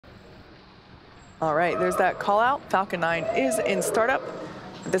All right, there's that call out. Falcon 9 is in startup.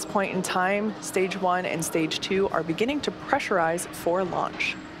 At this point in time, stage 1 and stage 2 are beginning to pressurize for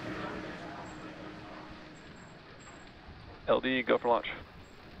launch. LD, go for launch.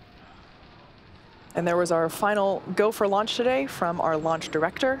 And there was our final go for launch today from our launch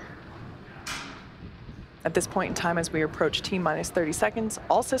director. At this point in time, as we approach T-minus 30 seconds,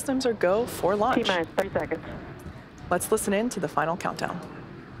 all systems are go for launch. T-minus 30 seconds. Let's listen in to the final countdown.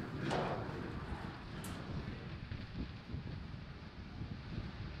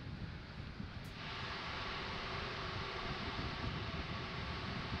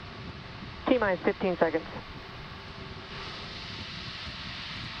 T-minus 15 seconds.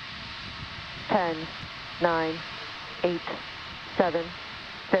 10, 9, 8, 7,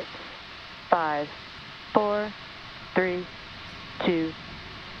 6, 5, 4, 3, 2,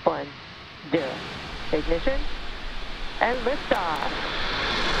 1, 0. Ignition and liftoff.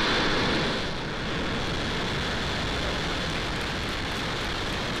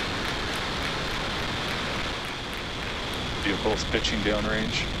 Vehicle's pitching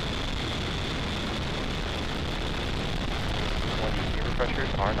downrange. Gear pressures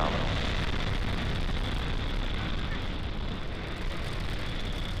are nominal.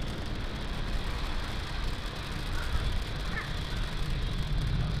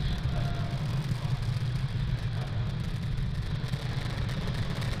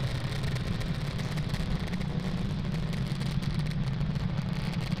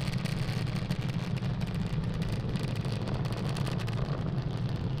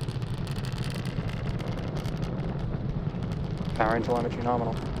 Power and telemetry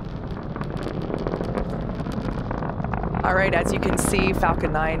nominal. All right, as you can see,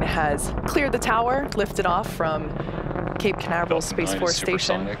 Falcon 9 has cleared the tower, lifted off from Cape Canaveral Space Force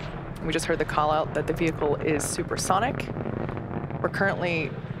Station. We just heard the call out that the vehicle is supersonic. We're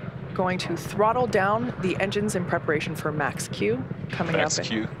currently going to throttle down the engines in preparation for max Q coming up. Max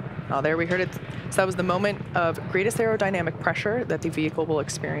Q. Oh, there we heard it. So that was the moment of greatest aerodynamic pressure that the vehicle will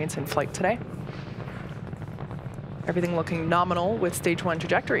experience in flight today. Everything looking nominal with stage 1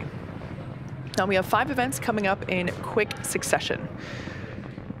 trajectory. Now we have 5 events coming up in quick succession.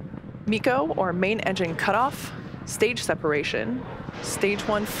 MECO, or main engine cutoff, stage separation, stage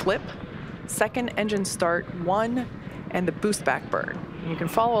 1 flip, second engine start 1, and the boost back burn. And you can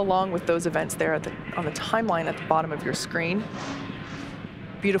follow along with those events there on the timeline at the bottom of your screen.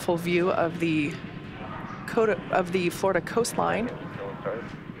 Beautiful view of the Florida coastline.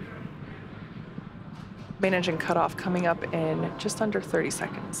 Main engine cutoff coming up in just under 30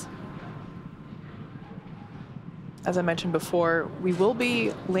 seconds. As I mentioned before, we will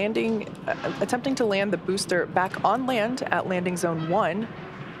be attempting to land the booster back on land at landing zone 1.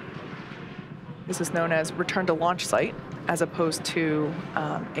 This is known as return to launch site, as opposed to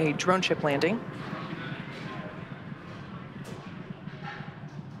a drone ship landing.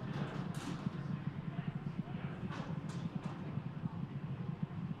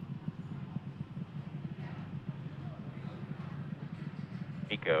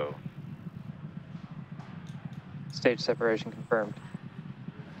 MECO. Stage separation confirmed.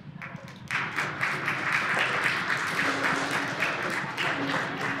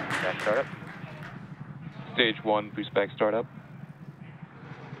 Back startup. Stage 1 boost back startup.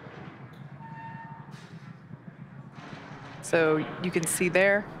 So you can see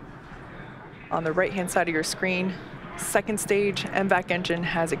there on the right-hand side of your screen, second stage MVAC engine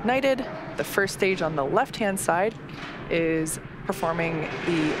has ignited. The first stage on the left-hand side is performing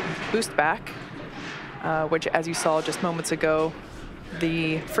the boost back, which, as you saw just moments ago,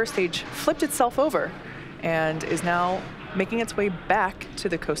 the first stage flipped itself over and is now making its way back to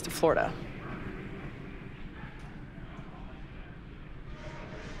the coast of Florida.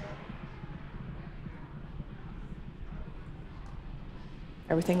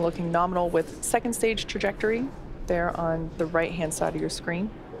 Everything looking nominal with second stage trajectory there on the right-hand side of your screen.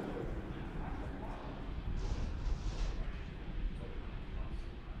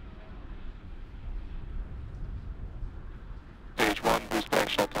 Stage 1 boost back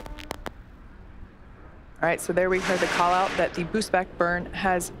shutdown. All right, so there we heard the call out that the boost back burn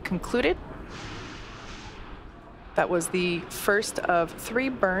has concluded. That was the first of 3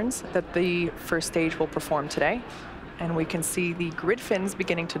 burns that the first stage will perform today. And we can see the grid fins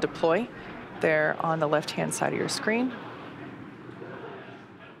beginning to deploy there on the left-hand side of your screen.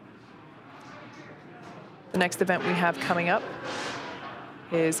 The next event we have coming up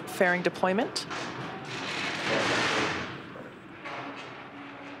is fairing deployment.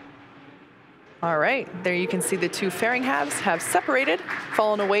 All right, there you can see the 2 fairing halves have separated,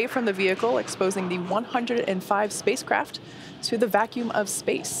 fallen away from the vehicle, exposing the 105 spacecraft to the vacuum of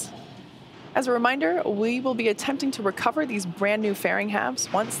space. As a reminder, we will be attempting to recover these brand new fairing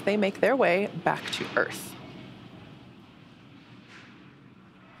halves once they make their way back to Earth.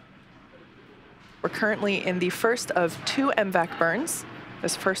 We're currently in the first of 2 MVAC burns.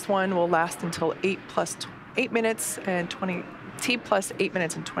 This first one will last until T plus 8 minutes and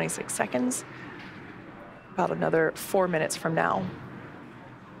 26 seconds, about another 4 minutes from now.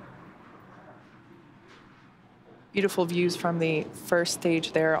 Beautiful views from the first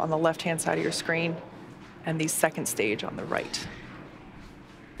stage there on the left-hand side of your screen and the second stage on the right.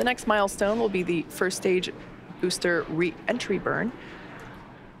 The next milestone will be the first stage booster re-entry burn.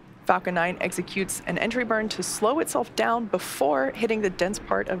 Falcon 9 executes an entry burn to slow itself down before hitting the dense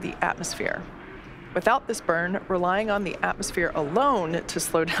part of the atmosphere. Without this burn, relying on the atmosphere alone to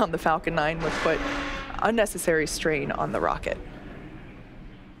slow down the Falcon 9 would put unnecessary strain on the rocket.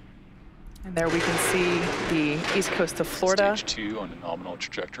 And there we can see the east coast of Florida. Stage 2 on a nominal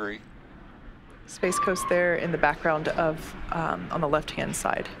trajectory. Space Coast there in the background of on the left-hand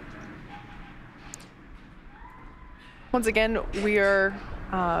side. Once again, we are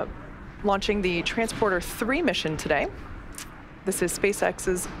launching the Transporter 3 mission today. This is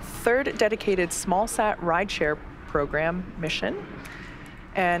SpaceX's 3rd dedicated smallsat rideshare program mission,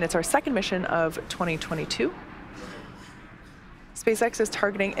 and it's our 2nd mission of 2022. SpaceX is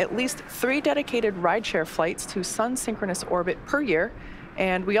targeting at least 3 dedicated rideshare flights to sun-synchronous orbit per year,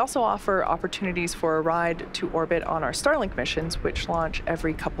 and we also offer opportunities for a ride to orbit on our Starlink missions, which launch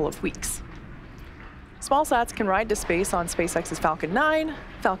every couple of weeks. Smallsats can ride to space on SpaceX's Falcon 9,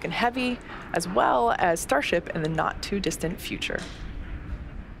 Falcon Heavy, as well as Starship in the not-too-distant future.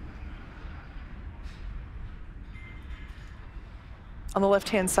 On the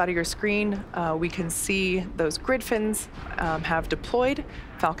left-hand side of your screen, we can see those grid fins have deployed.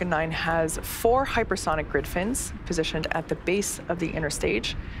 Falcon 9 has 4 hypersonic grid fins positioned at the base of the inner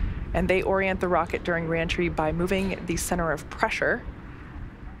stage, and they orient the rocket during reentry by moving the center of pressure.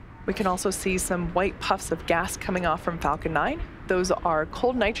 We can also see some white puffs of gas coming off from Falcon 9. Those are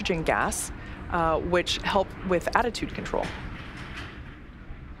cold nitrogen gas, which help with attitude control.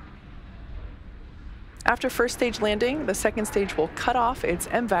 After first stage landing, the second stage will cut off its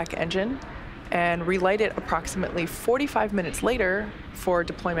MVAC engine and relight it approximately 45 minutes later for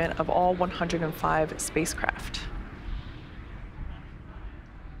deployment of all 105 spacecraft.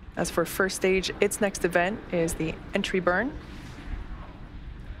 As for first stage, its next event is the entry burn.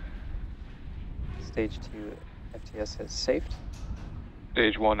 Stage 2 FTS has safed.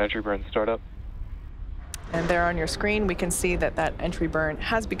 Stage 1 entry burn startup. And there on your screen, we can see that that entry burn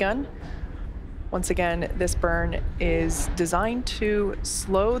has begun. Once again, this burn is designed to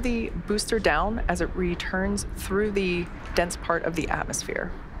slow the booster down as it returns through the dense part of the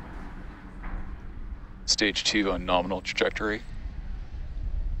atmosphere. Stage 2 on nominal trajectory.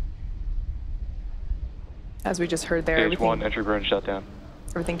 As we just heard there, Stage 1 entry burn shutdown.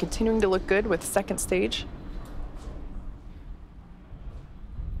 Everything continuing to look good with second stage.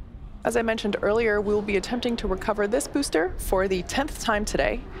 As I mentioned earlier, we'll be attempting to recover this booster for the 10th time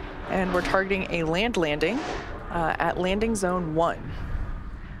today, and we're targeting a land landing at landing zone 1.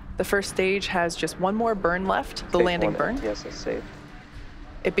 The first stage has just one more burn left, the landing burn. FTS is safe.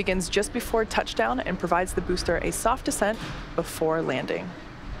 It begins just before touchdown and provides the booster a soft descent before landing.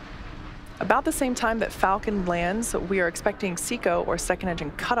 About the same time that Falcon lands, we are expecting SECO, or second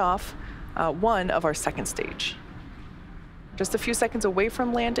engine cutoff, 1 of our second stage. Just a few seconds away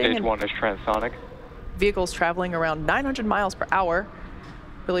from landing. Stage 1 is transonic. Vehicles traveling around 900 miles per hour.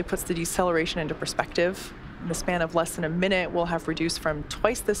 Really puts the deceleration into perspective. In the span of less than a minute, we'll have reduced from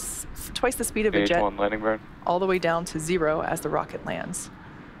twice the speed of a jet Stage 1 landing burn. all the way down to 0 as the rocket lands.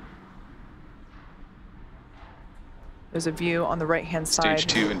 There's a view on the right-hand side.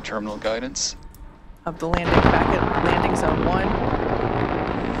 Stage 2 in terminal guidance. Of the landing back at landing zone 1.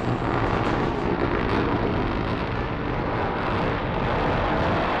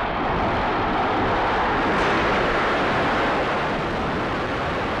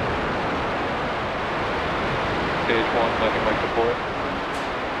 Stage 1 landing like before.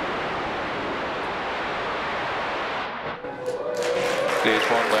 Stage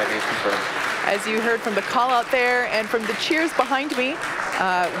 1 landing is confirmed. As you heard from the call out there and from the cheers behind me,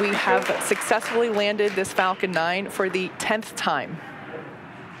 we have successfully landed this Falcon 9 for the 10th time.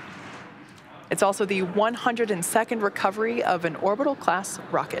 It's also the 102nd recovery of an Orbital class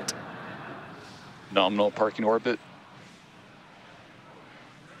rocket. Nominal parking orbit.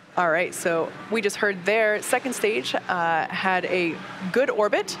 All right, so we just heard there, second stage had a good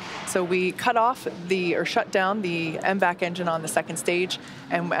orbit. So we cut off or shut down the MVAC engine on the second stage.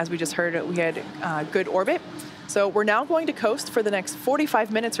 And as we just heard, we had good orbit. So we're now going to coast for the next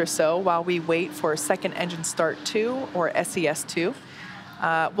 45 minutes or so while we wait for second engine start 2, or SES2.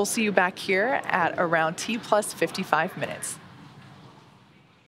 We'll see you back here at around T plus 55 minutes.